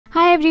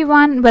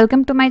everyone,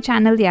 welcome to my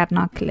channel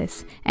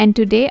Yarnoculus, and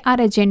today our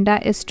agenda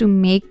is to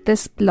make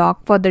this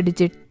block for the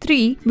digit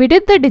 3. We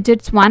did the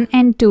digits 1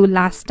 and 2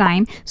 last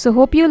time, so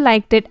hope you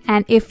liked it,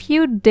 and if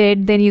you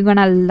did then you're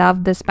gonna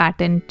love this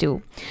pattern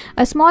too.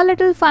 A small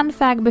little fun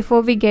fact before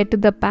we get to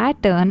the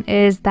pattern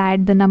is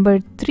that the number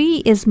 3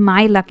 is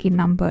my lucky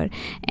number,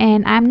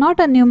 and I'm not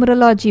a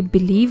numerology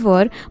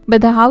believer,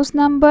 but the house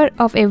number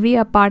of every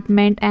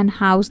apartment and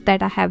house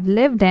that I have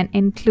lived in,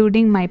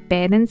 including my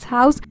parents'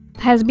 house,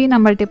 has been a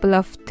multiple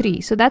of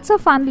 3. So that's a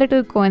fun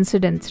little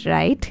coincidence,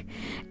 right?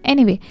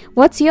 Anyway,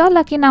 what's your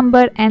lucky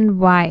number and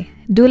why?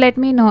 Do let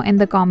me know in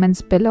the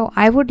comments below.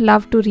 I would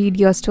love to read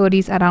your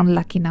stories around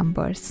lucky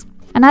numbers.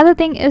 Another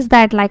thing is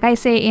that, like I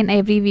say in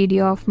every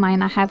video of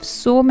mine, I have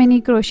so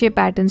many crochet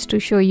patterns to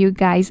show you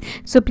guys.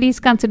 So please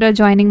consider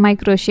joining my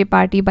crochet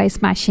party by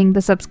smashing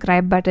the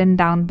subscribe button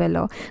down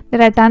below.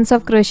 There are tons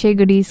of crochet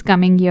goodies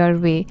coming your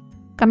way.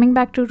 Coming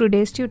back to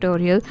today's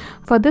tutorial,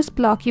 for this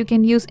block you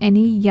can use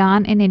any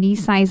yarn in any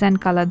size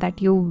and color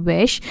that you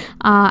wish,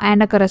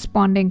 and a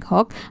corresponding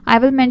hook. I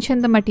will mention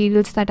the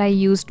materials that I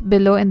used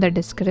below in the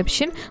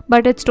description,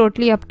 but it's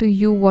totally up to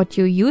you what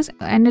you use,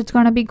 and it's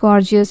gonna be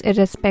gorgeous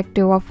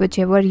irrespective of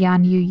whichever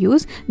yarn you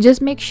use. Just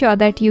make sure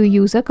that you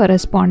use a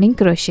corresponding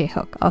crochet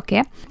hook.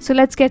 Okay, so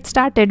let's get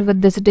started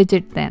with this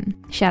digit then,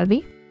 shall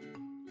we?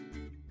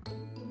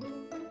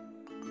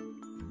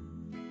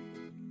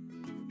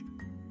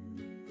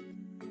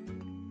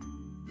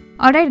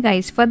 Alright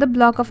guys, for the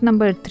block of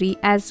number 3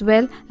 as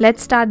well,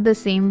 let's start the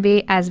same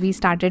way as we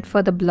started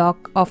for the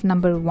block of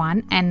number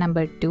 1 and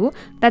number 2.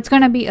 That's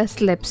gonna be a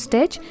slip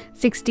stitch,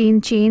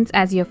 16 chains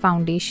as your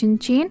foundation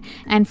chain,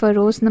 and for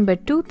rows number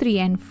 2, 3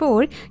 and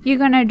 4, you're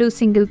gonna do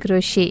single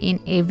crochet in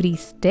every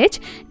stitch,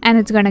 and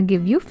it's gonna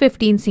give you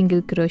 15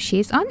 single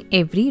crochets on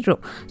every row.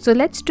 So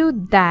let's do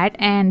that,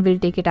 and we'll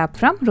take it up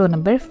from row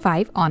number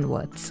 5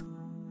 onwards.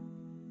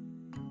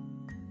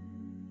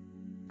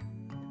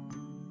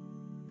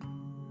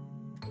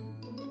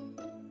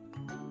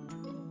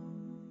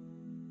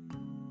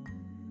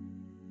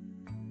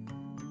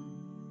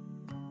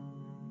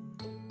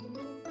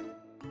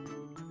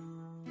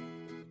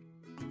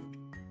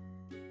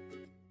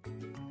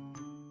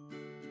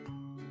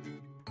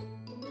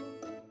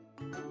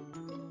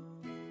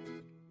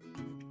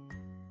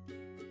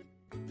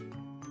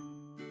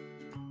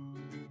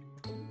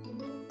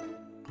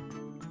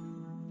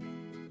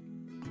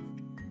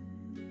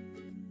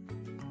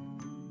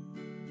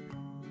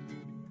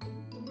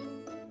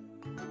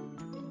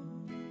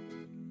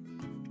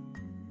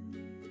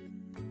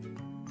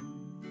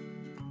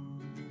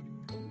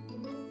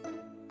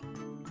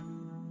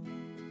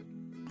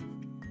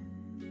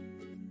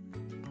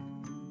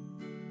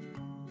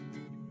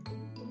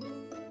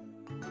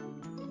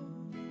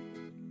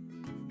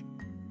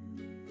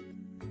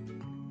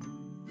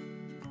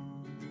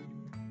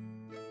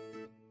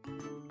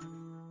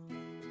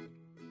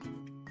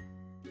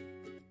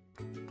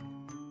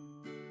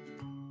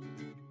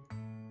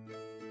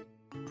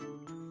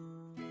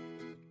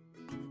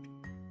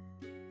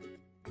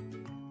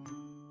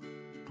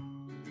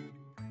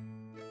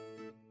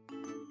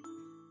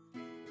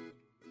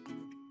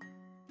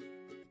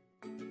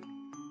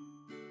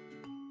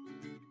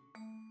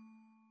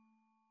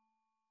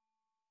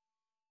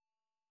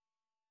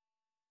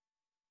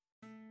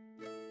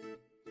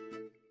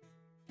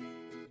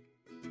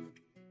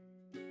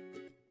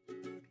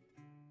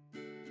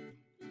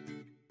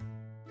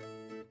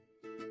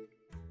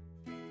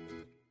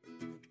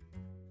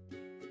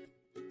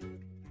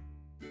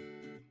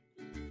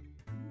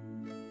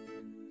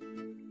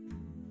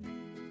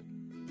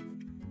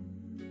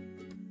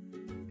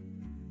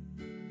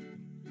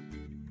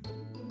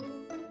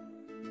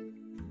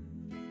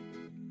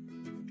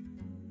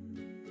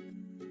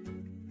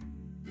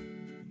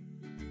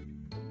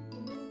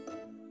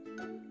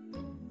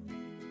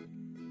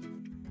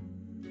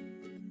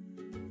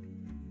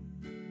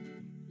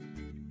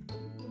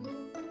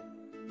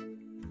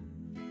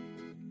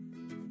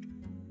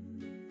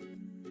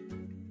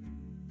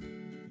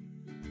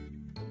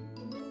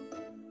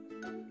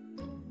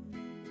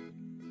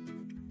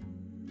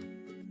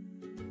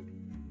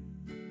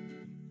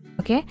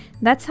 Okay,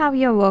 that's how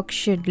your work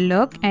should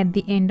look at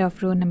the end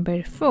of row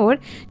number 4.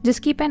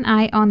 Just keep an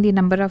eye on the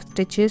number of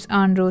stitches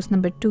on rows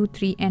number 2,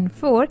 3 and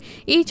 4.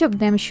 Each of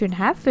them should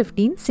have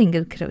 15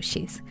 single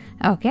crochets.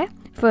 Okay,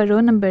 for row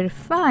number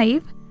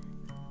 5,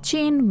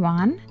 chain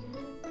 1,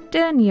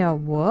 turn your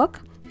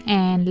work,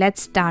 and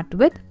let's start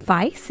with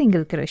 5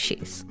 single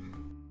crochets.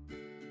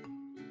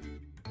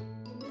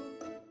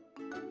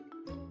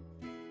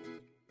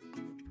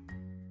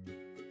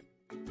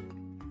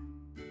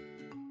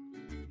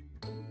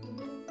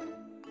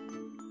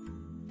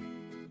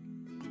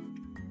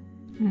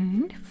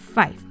 And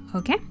 5.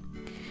 Okay,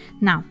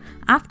 now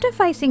after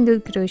 5 single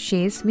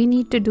crochets we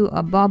need to do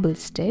a bobble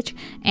stitch,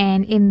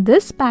 and in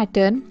this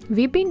pattern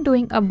we've been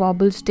doing a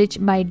bobble stitch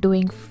by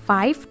doing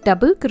 5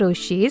 double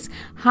crochets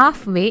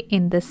halfway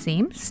in the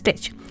same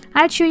stitch.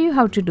 I'll show you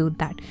how to do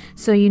that.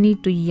 So you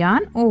need to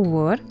yarn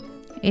over,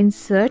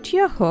 insert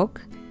your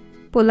hook,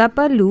 pull up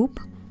a loop,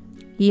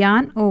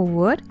 yarn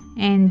over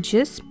and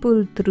just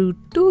pull through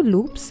 2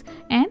 loops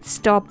and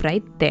stop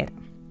right there.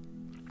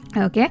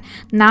 Okay,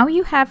 now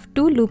you have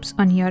 2 loops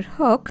on your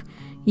hook.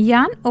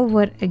 Yarn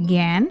over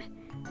again,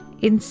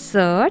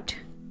 insert,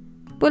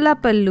 pull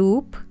up a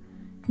loop,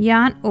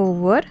 yarn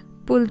over,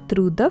 pull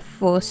through the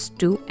first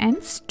 2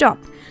 and stop.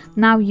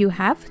 Now you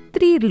have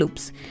 3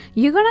 loops.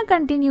 You're gonna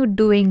continue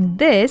doing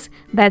this.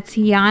 That's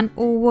yarn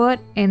over,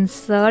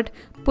 insert,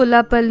 pull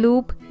up a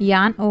loop,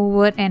 yarn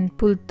over and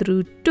pull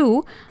through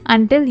 2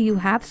 until you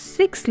have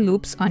 6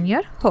 loops on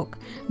your hook,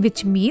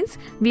 which means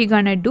we're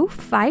gonna do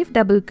 5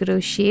 double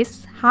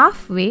crochets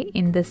halfway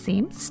in the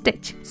same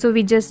stitch. So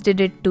we just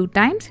did it 2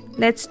 times.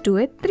 Let's do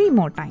it 3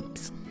 more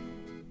times.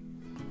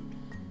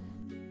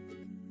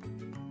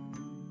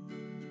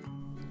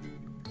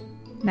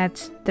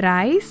 That's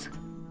thrice.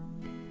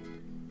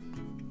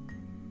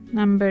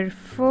 Number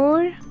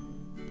 4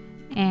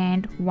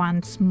 and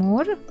once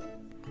more.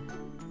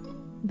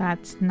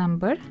 That's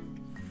number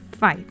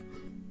 5.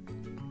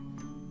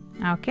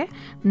 Okay,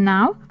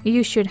 now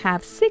you should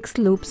have 6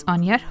 loops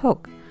on your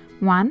hook.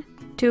 1,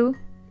 2,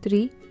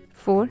 3,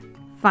 4,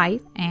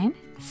 5 and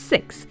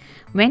 6.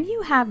 When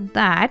you have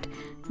that,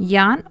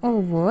 yarn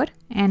over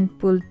and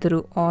pull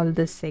through all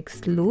the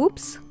 6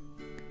 loops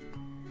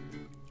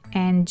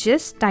and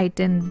just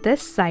tighten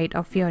this side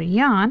of your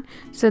yarn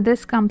so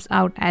this comes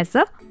out as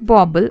a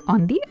bobble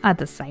on the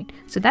other side.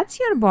 So that's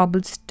your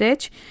bobble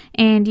stitch,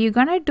 and you're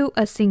gonna do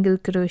a single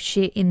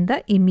crochet in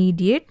the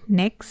immediate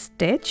next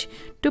stitch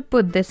to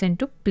put this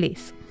into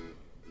place.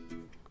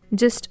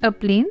 Just a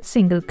plain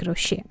single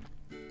crochet.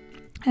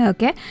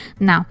 Okay,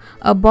 now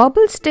a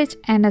bobble stitch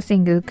and a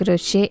single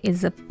crochet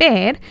is a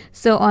pair.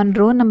 So on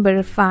row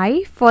number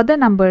 5 for the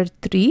number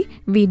 3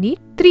 we need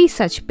 3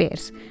 such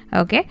pairs.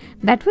 Okay,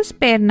 that was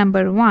pair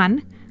number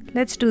 1.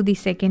 Let's do the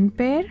second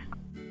pair.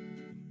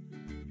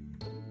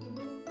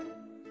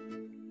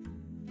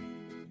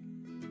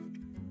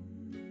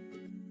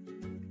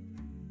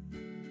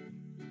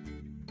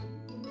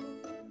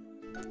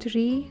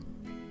 Three,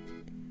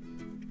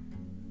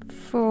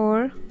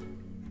 4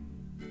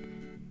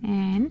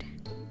 and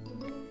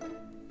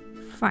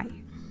 5.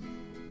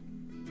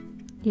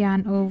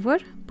 Yarn over,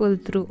 pull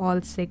through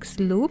all 6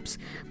 loops.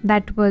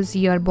 That was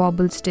your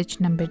bobble stitch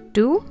number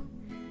 2.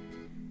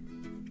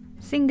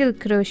 Single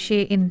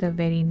crochet in the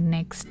very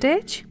next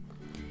stitch,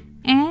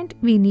 and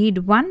we need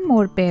one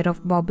more pair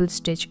of bobble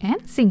stitch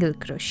and single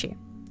crochet.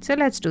 So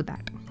let's do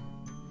that.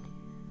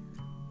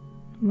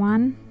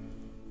 1,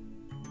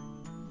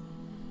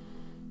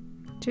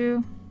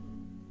 2,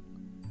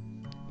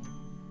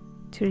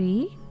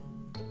 3,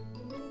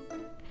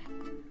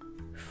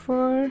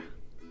 4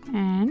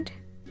 and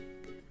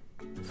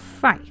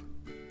 5.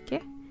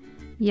 Okay,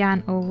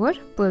 yarn over,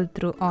 pull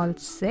through all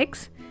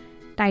 6,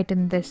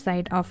 tighten this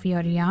side of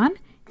your yarn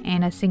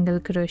and a single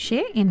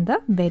crochet in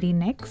the very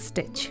next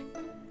stitch.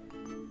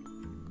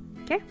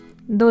 Okay,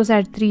 those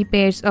are 3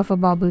 pairs of a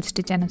bobble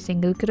stitch and a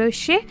single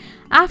crochet.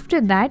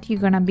 After that you're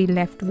gonna be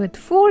left with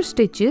 4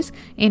 stitches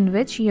in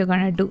which you're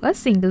gonna do a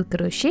single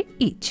crochet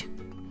each.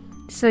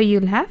 So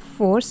you'll have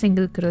 4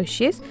 single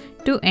crochets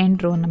to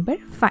end row number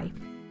 5.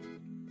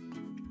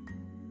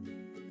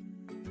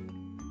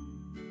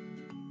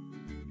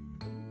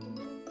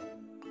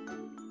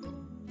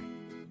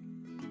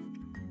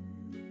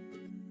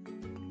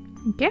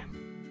 Okay,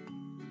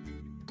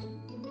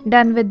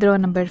 done with row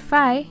number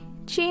 5.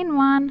 Chain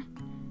 1,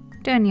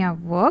 turn your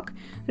work.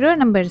 Row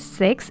number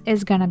 6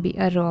 is gonna be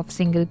a row of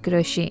single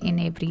crochet in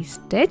every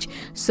stitch,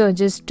 so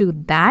just do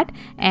that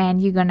and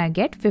you're gonna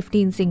get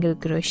 15 single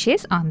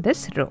crochets on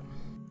this row.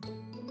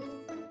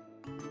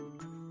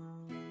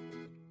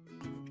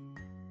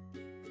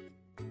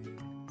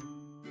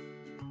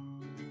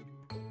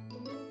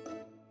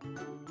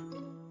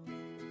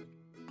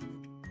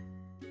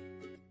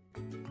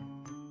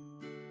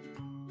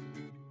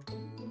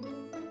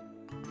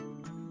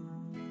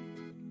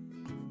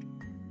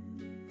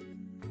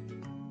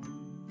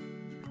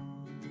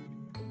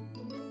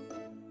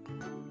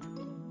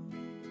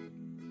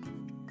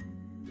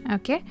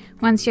 Okay,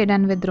 once you're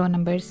done with row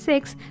number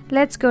 6,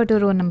 let's go to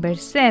row number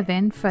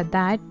 7. For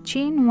that,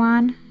 chain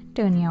 1,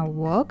 turn your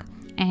work,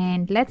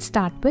 and let's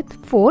start with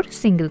 4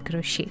 single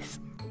crochets.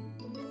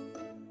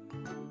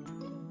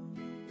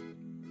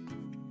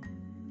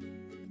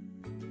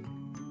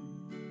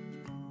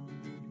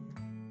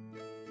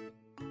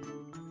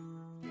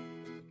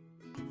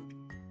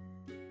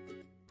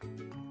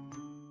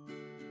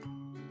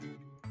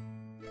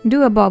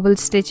 Do a bobble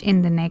stitch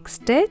in the next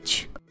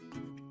stitch.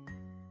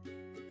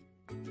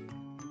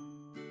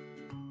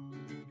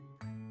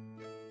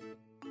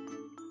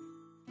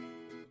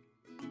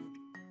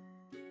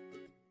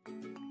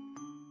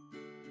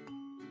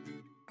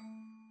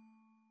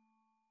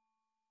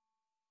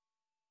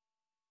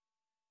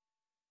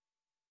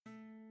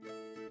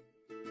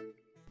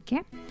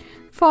 Okay,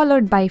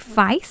 followed by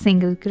 5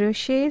 single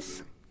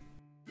crochets.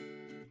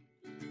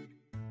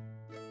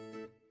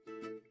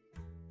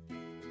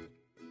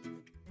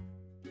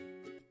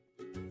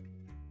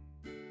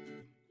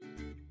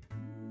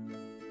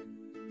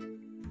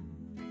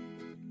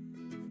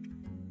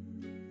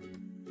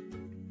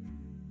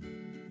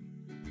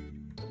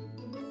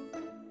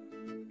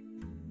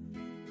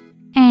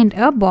 and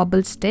a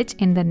bobble stitch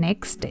in the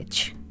next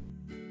stitch.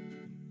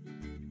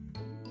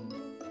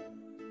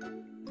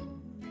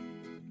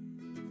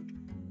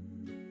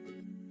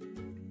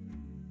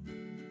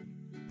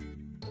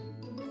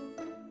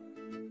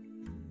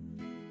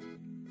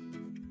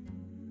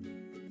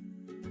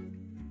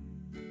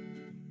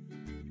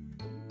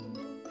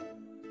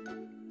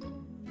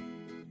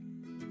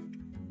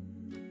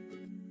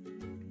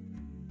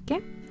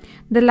 Okay,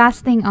 the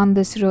last thing on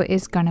this row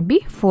is gonna be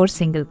 4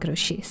 single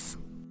crochets.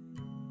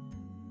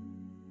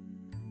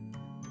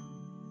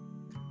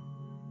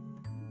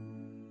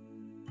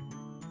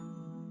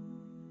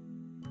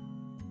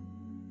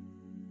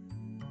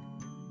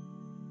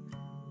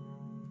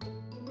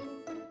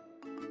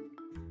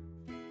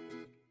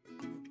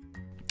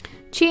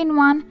 Chain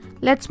 1.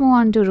 Let's move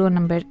on to row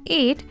number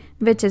 8,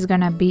 which is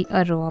gonna be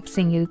a row of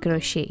single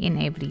crochet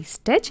in every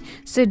stitch.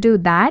 So do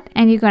that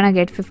and you're gonna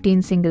get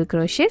 15 single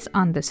crochets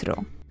on this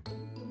row.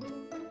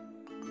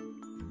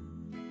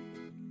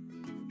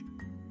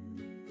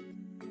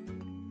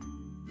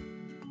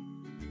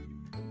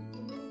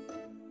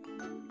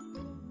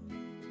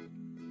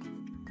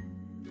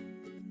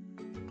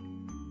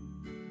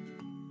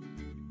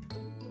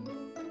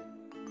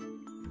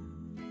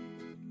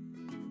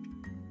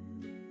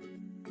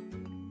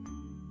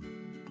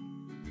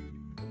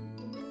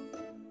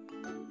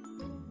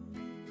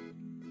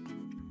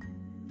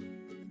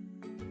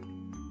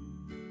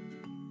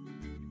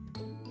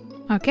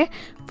 Okay,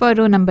 for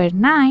row number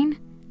 9,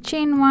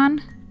 chain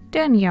 1,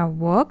 turn your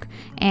work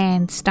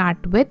and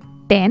start with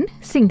 10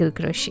 single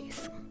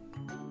crochets.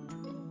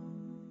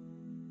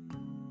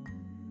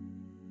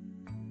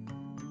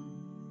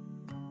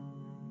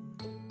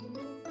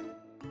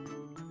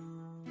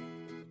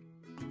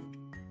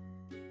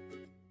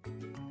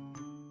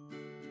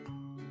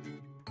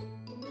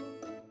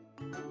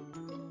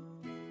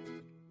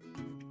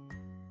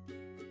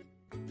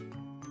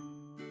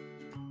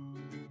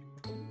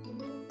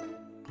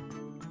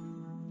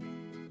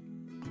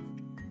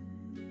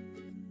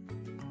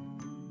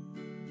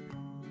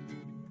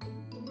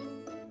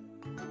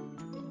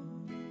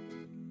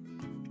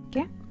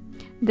 Okay,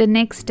 the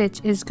next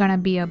stitch is gonna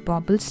be a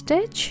bobble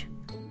stitch.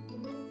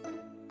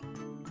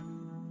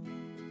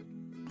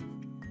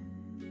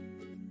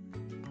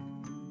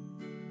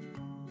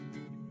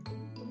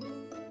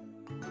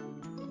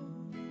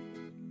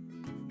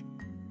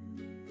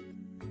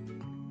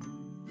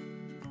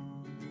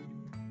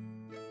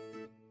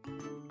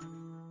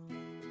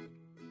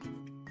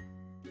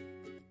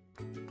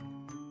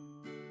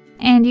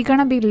 And you're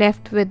gonna be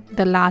left with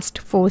the last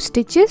 4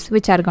 stitches,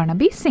 which are gonna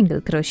be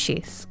single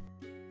crochets.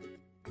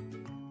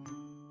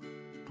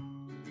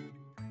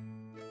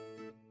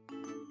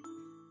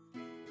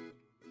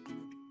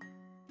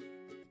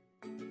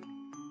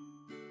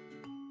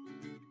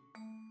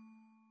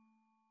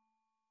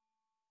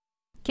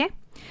 Okay,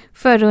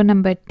 for row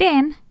number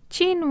 10,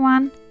 chain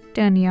 1,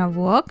 turn your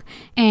work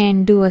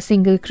and do a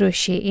single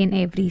crochet in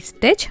every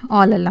stitch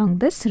all along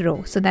this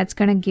row. So that's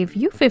gonna give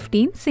you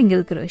 15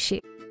 single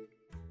crochet.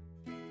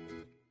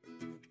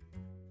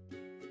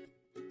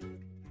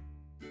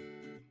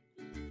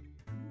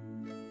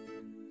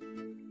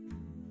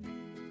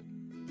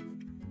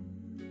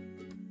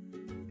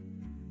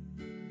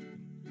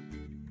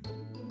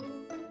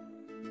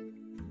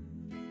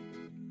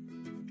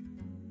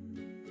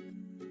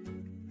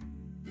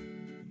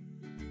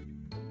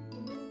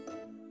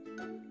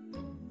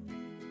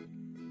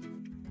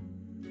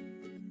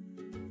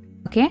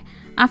 Okay,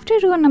 after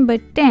row number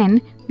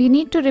 10, we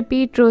need to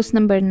repeat rows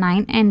number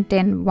 9 and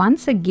 10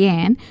 once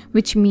again,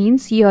 which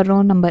means your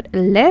row number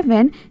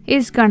 11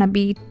 is gonna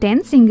be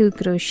 10 single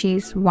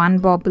crochets, 1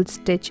 bobble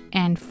stitch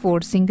and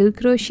 4 single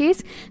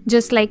crochets,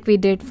 just like we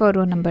did for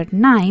row number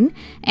 9.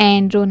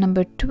 And row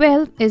number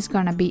 12 is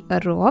gonna be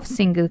a row of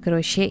single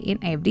crochet in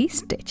every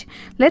stitch.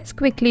 Let's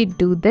quickly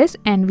do this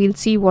and we'll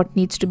see what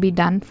needs to be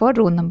done for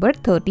row number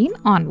 13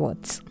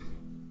 onwards.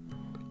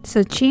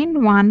 So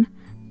chain 1,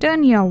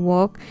 turn your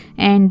work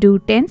and do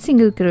 10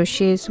 single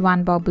crochets,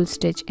 1 bobble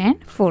stitch and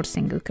 4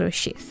 single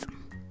crochets.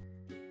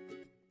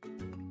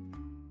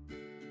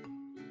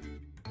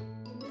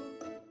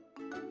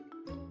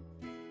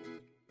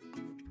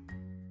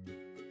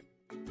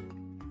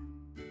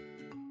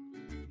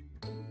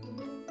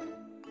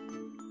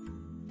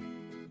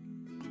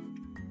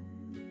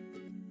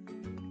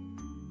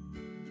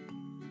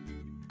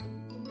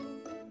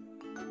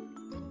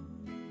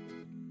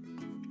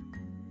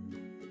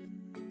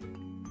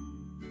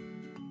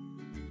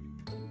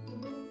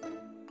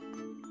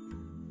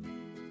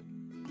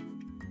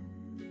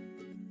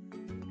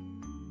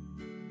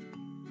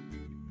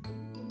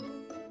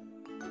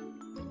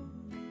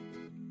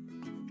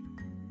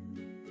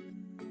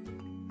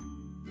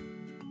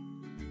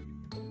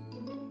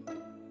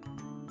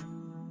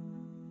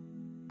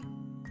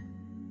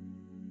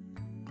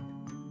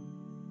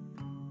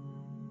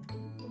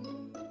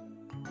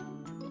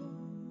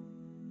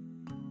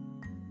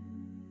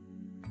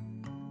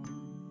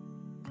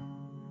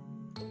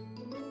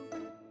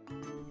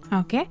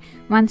 Okay,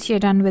 once you're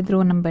done with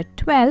row number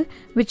 12,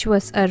 which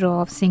was a row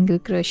of single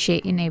crochet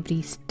in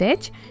every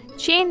stitch,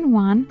 chain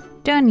 1,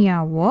 turn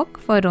your work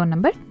for row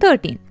number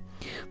 13.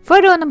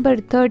 For row number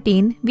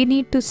 13, we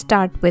need to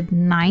start with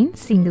 9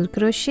 single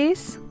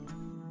crochets.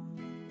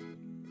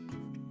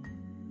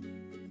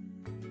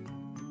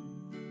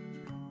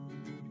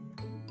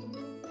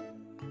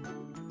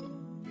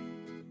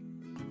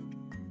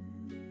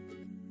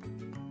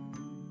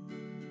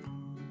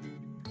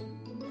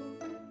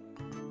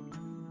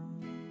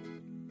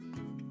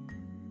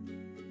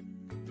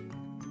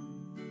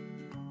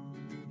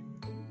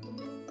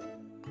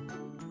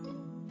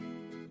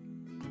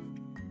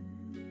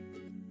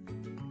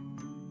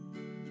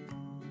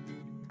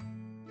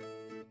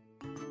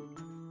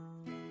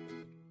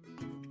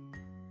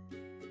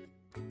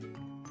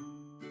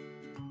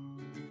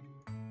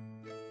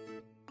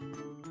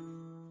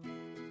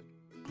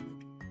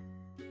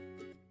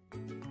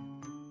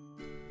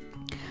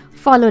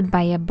 Followed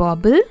by a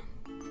bobble,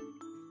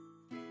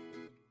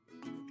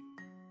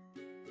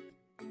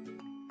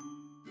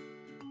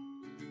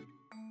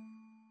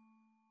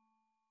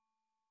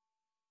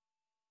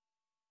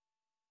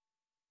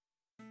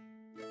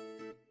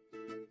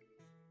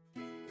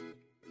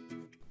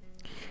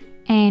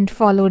 and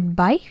followed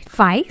by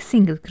 5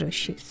 single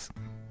crochets.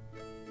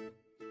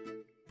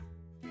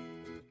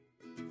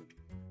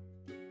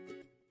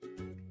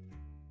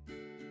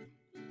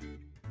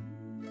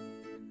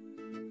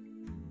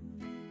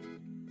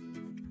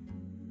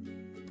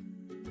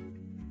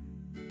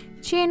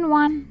 Chain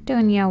 1,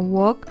 turn your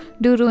work,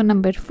 do row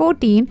number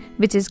 14,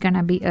 which is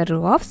gonna be a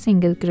row of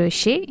single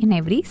crochet in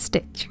every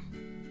stitch.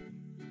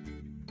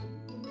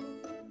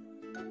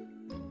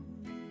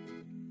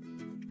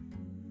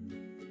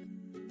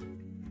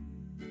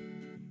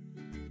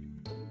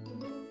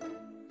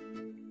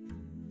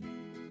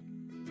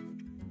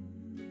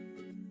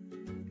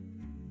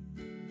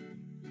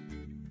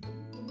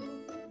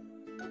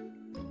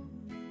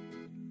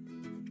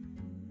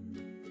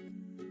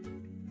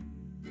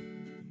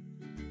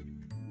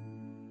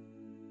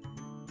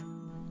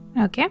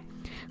 Okay,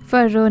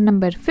 for row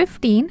number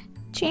 15,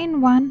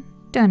 chain 1,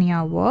 turn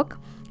your work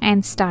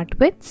and start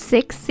with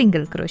 6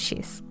 single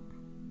crochets.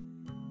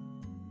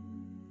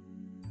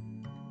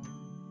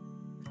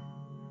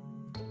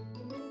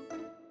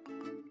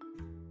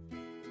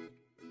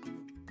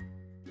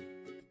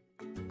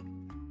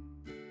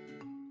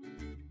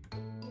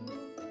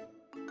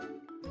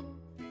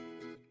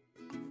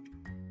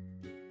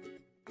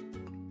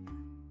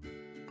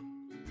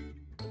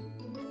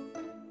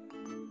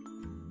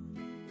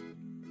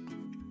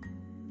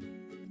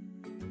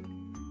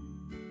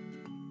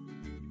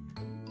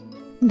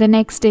 The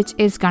next stitch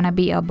is gonna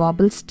be a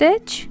bobble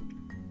stitch.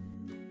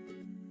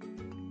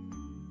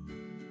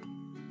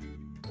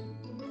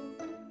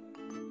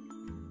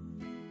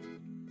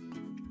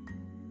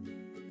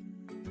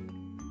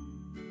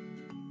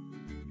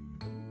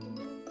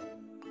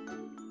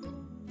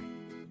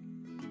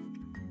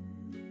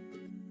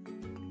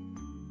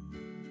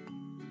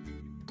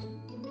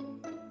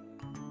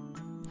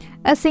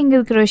 A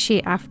single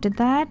crochet after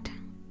that.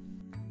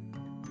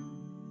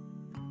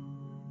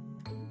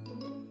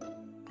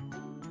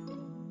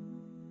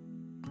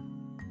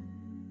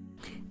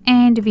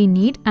 And we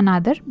need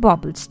another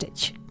bobble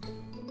stitch.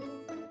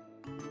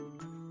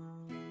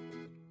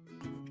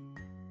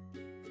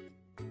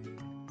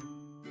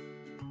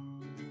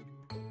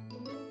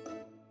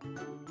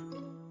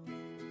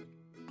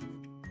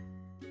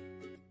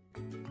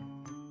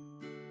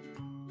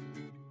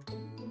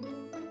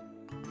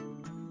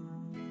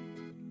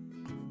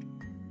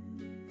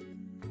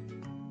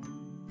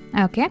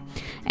 Okay,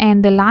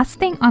 and the last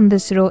thing on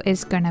this row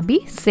is gonna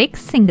be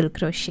 6 single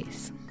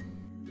crochets.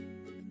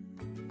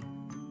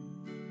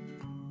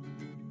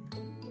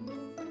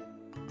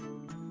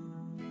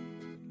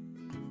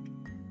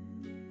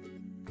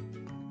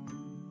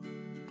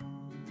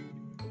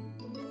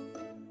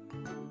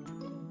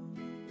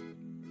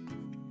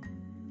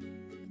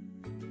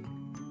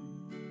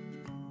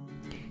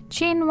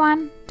 Chain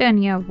 1,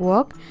 turn your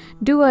work,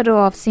 do a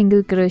row of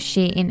single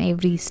crochet in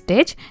every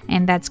stitch,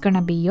 and that's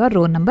gonna be your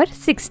row number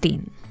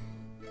 16.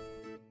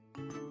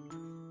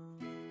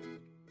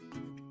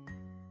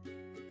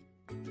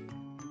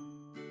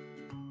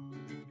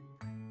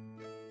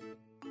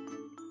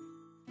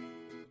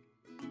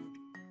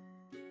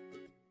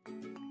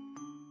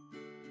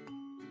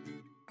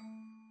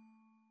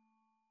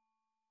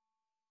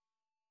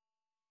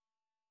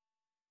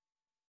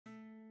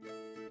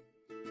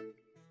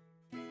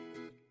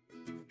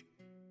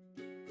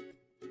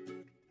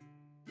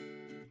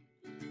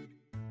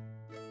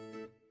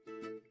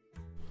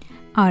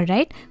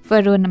 Alright,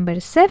 for row number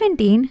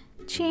 17,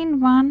 chain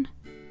 1,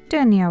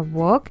 turn your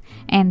work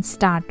and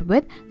start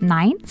with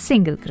 9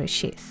 single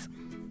crochets.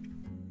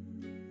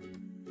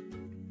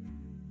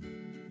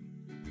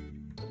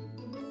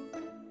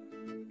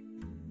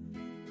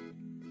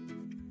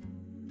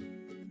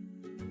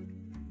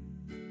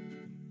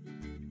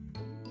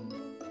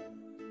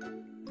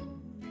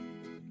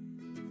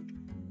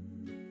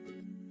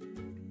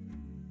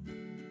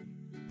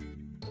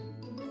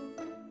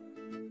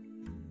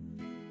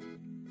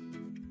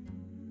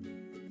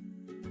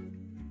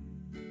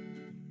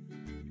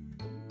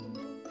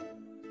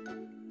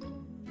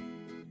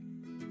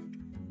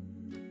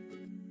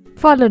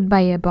 followed by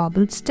a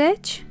bobble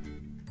stitch,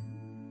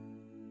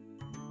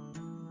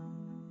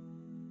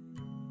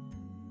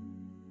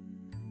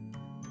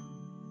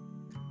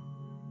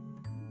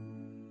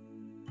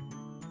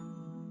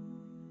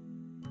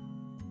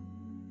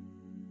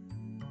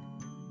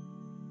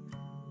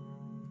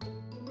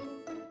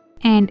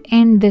 and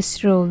end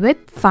this row with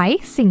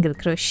 5 single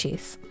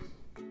crochets.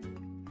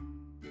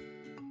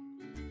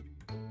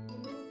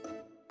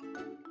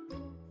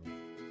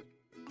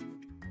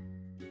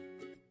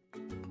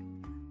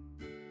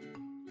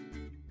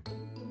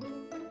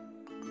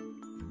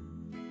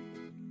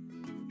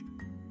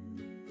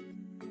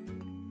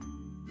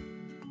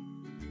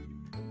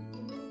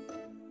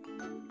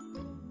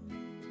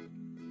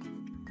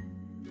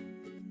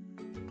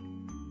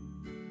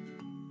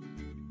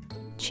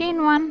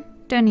 Chain 1,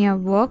 turn your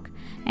work,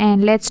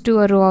 and let's do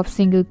a row of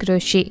single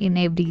crochet in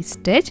every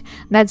stitch.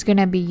 That's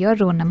gonna be your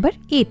row number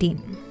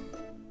 18.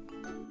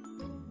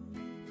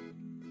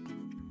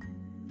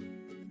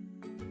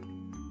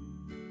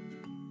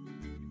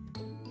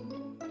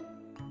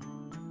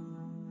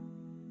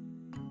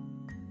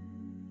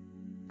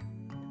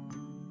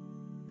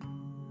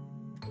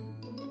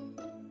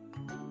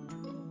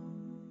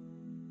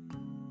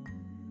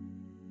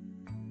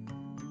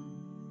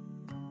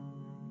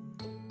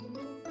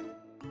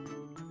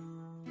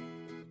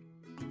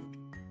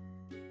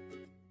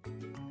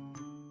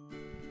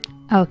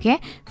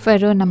 Okay, for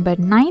row number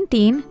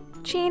 19,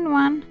 chain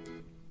 1,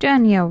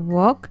 turn your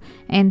work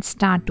and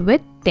start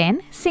with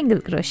 10 single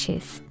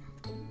crochets.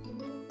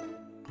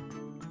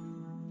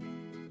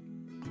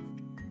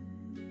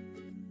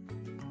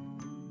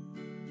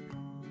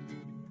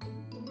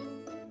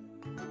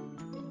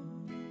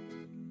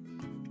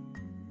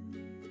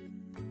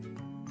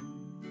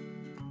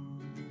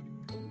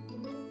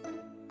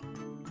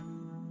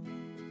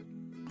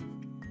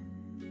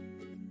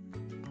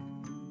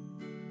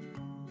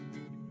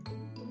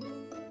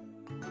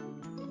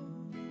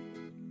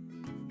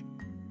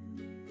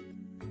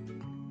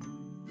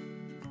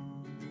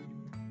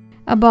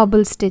 A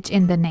bobble stitch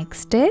in the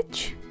next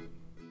stitch,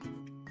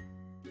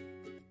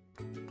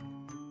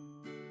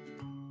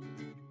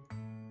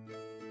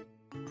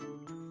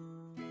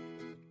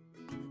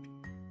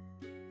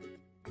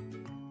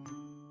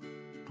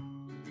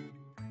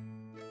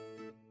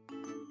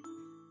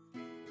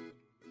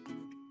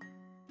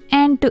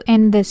 and to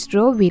end this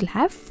row we'll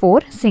have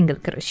 4 single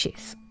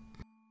crochets.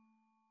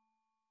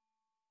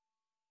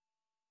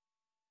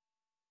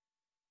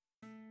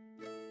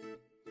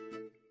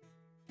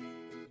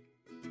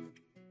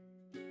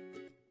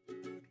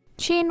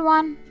 Chain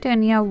 1,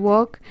 turn your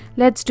work.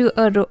 Let's do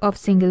a row of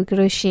single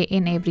crochet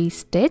in every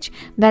stitch.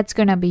 That's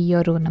gonna be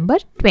your row number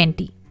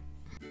 20.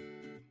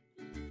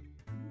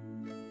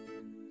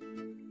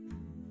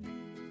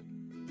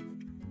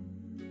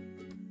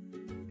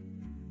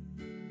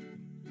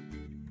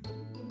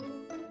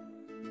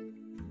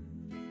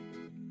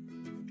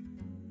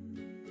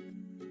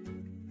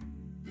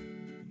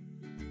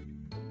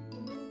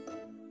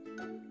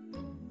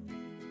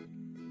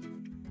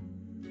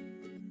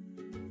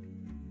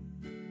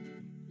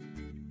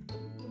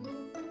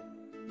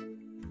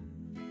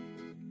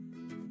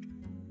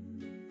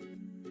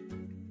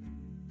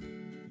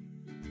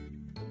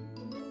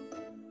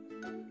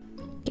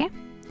 Okay,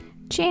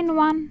 chain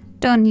 1,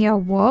 turn your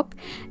work,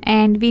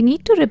 and we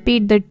need to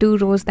repeat the 2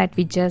 rows that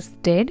we just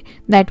did,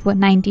 that were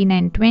 19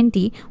 and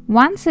 20,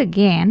 once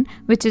again,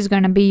 which is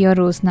going to be your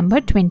rows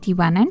number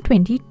 21 and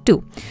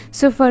 22.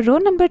 So for row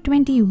number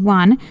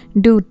 21,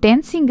 do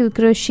 10 single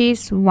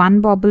crochets,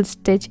 1 bobble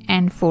stitch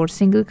and 4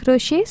 single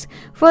crochets.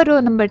 For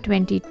row number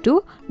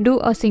 22, do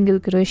a single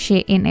crochet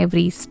in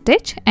every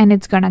stitch, and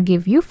it's gonna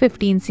give you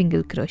 15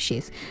 single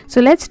crochets.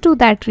 So let's do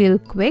that real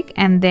quick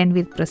and then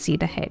we'll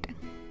proceed ahead.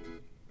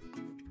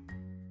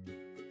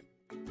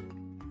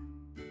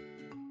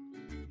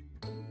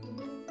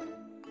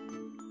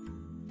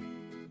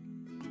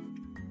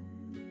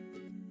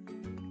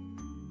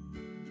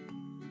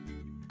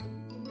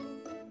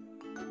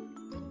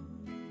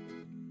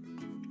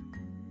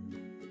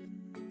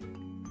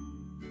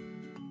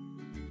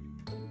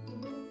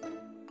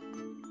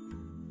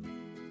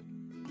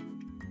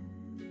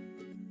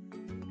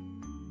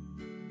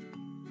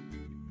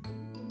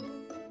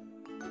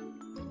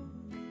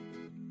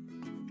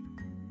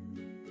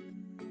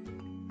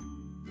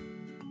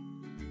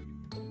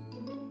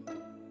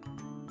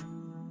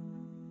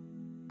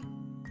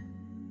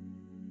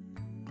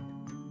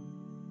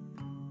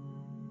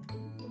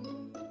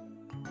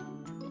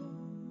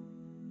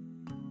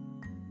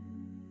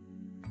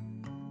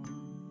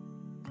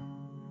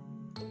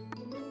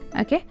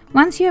 Okay,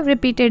 once you have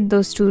repeated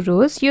those 2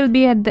 rows, you'll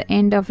be at the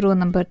end of row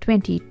number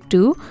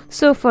 22.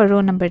 So for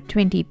row number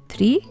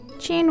 23,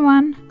 chain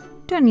 1,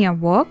 turn your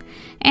work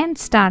and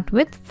start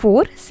with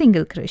 4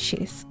 single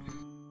crochets.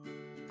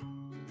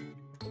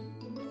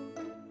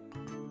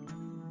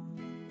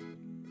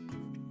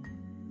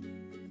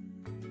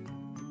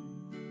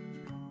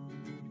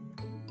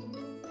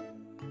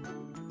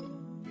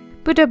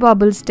 Put a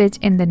bobble stitch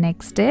in the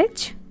next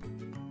stitch.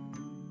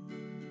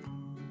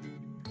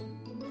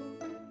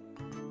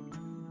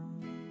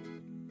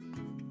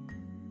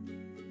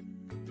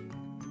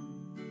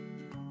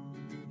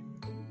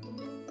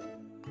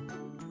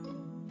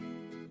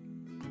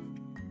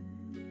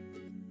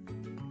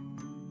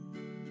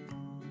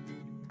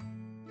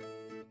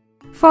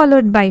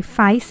 followed by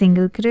 5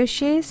 single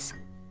crochets,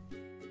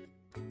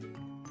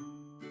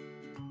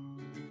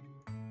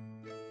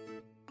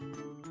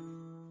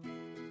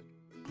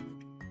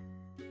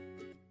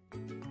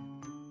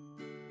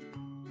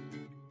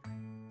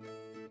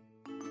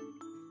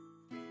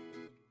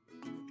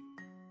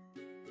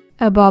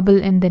 a bobble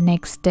in the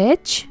next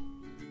stitch,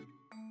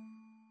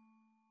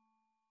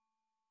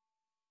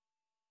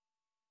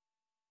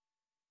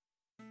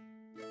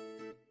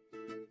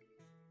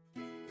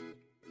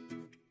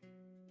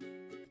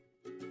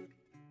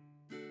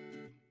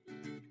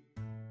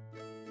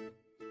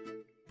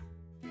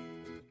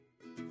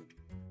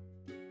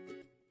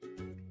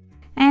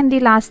 and the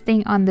last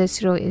thing on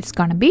this row is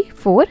gonna be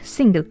 4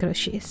 single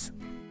crochets.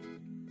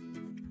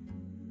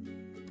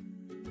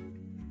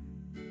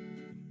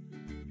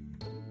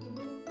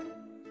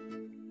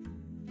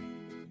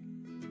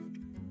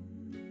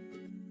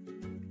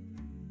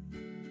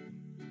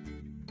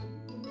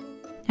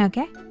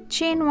 Okay,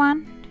 chain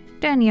 1,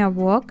 turn your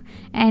work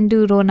and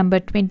do row number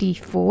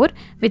 24,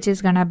 which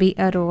is gonna be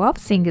a row of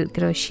single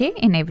crochet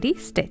in every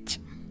stitch.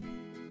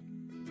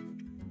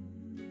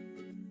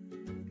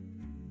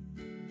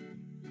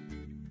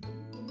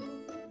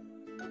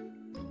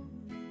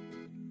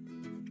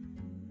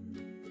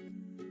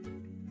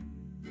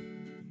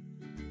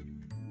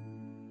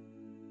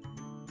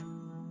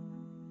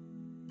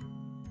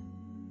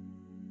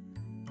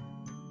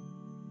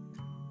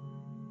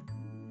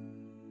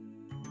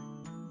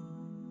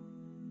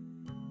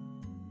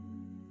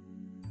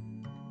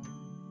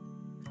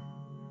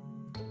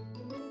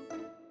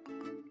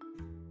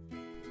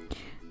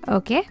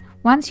 Okay,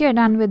 once you're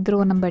done with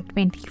row number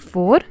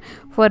 24,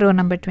 for row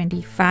number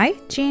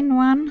 25, chain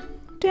 1,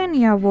 turn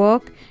your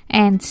work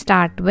and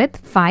start with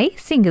 5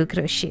 single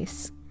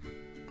crochets.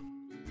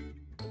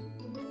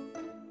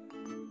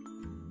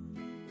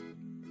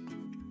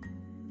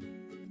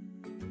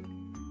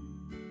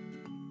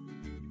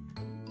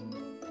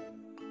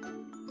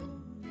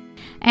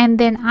 And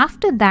then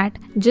after that,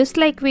 just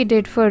like we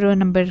did for row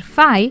number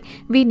 5,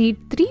 we need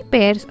 3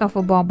 pairs of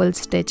a bobble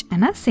stitch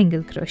and a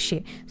single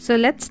crochet. So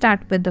let's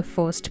start with the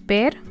first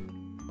pair.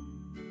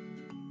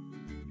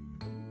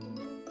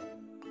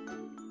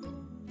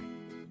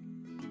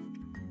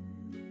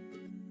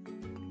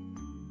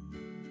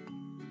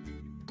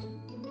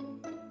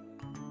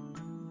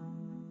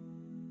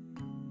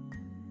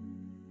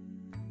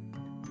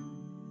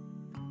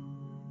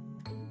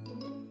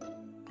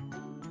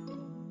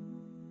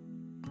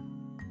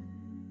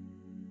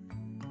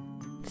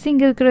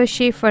 Single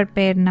crochet for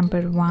pair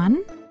number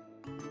 1,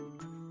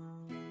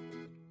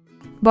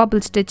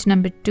 bobble stitch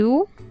number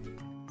 2,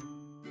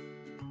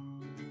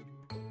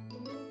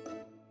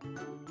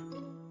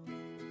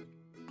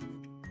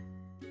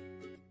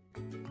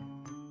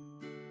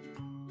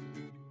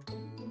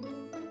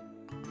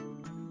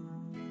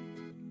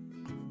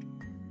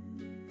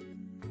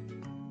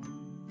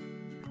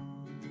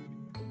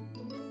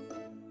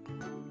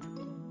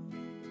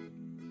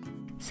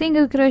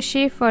 single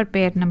crochet for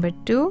pair number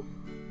 2,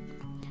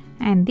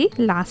 and the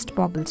last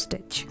bobble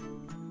stitch.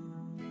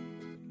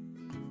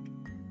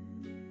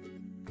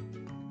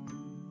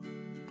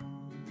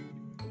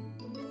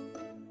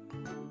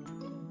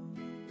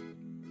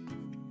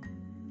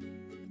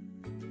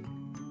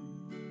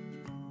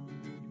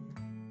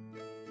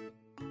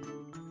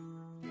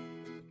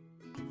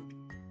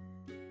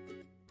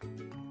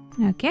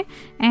 Okay,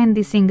 and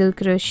the single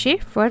crochet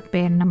for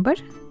pair number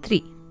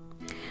 3.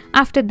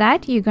 After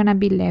that, you're gonna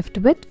be left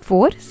with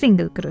 4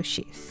 single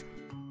crochets.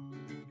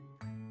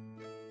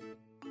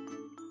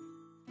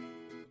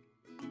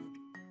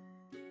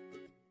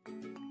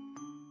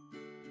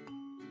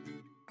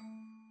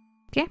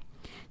 Okay,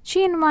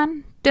 chain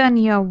 1, turn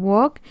your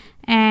work,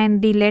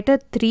 and the letter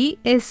 3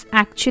 is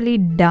actually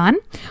done.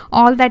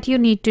 All that you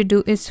need to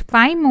do is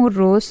 5 more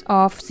rows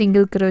of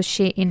single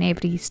crochet in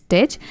every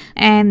stitch,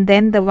 and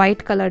then the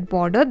white colored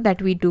border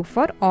that we do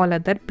for all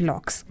other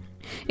blocks.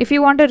 If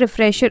you want a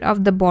refresher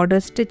of the border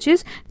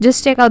stitches,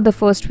 just check out the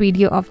first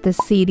video of this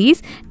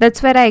series.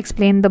 That's where I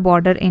explain the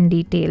border in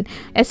detail.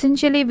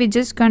 Essentially, we're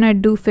just gonna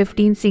do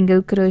 15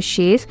 single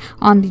crochets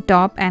on the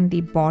top and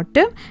the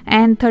bottom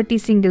and 30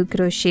 single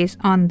crochets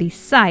on the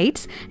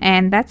sides,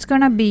 and that's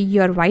gonna be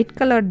your white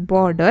colored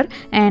border.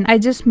 And I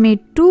just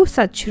made 2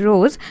 such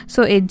rows,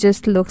 so it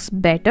just looks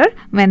better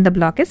when the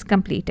block is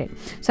completed.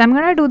 So I'm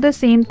gonna do the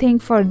same thing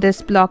for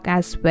this block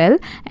as well,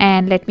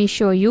 and let me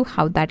show you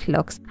how that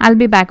looks. I'll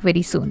be back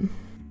very soon.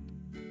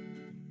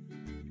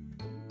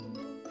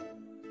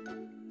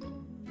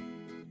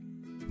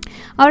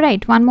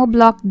 Alright, one more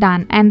block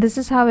done, and this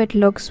is how it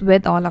looks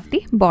with all of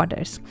the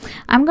borders.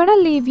 I'm gonna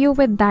leave you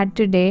with that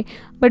today,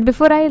 but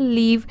before I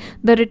leave,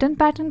 the written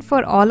pattern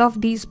for all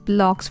of these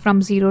blocks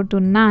from 0 to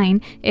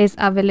 9 is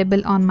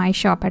available on my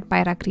shop at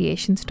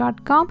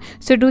pyracreations.com.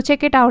 So do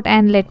check it out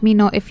and let me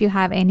know if you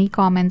have any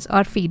comments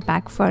or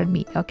feedback for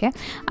me, okay?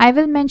 I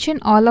will mention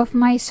all of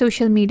my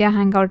social media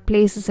hangout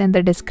places in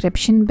the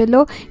description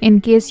below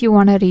in case you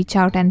want to reach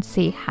out and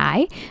say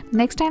hi.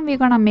 Next time we're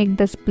gonna make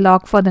this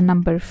block for the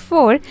number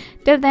 4.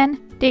 Till then,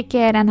 take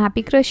care and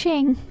happy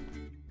crocheting!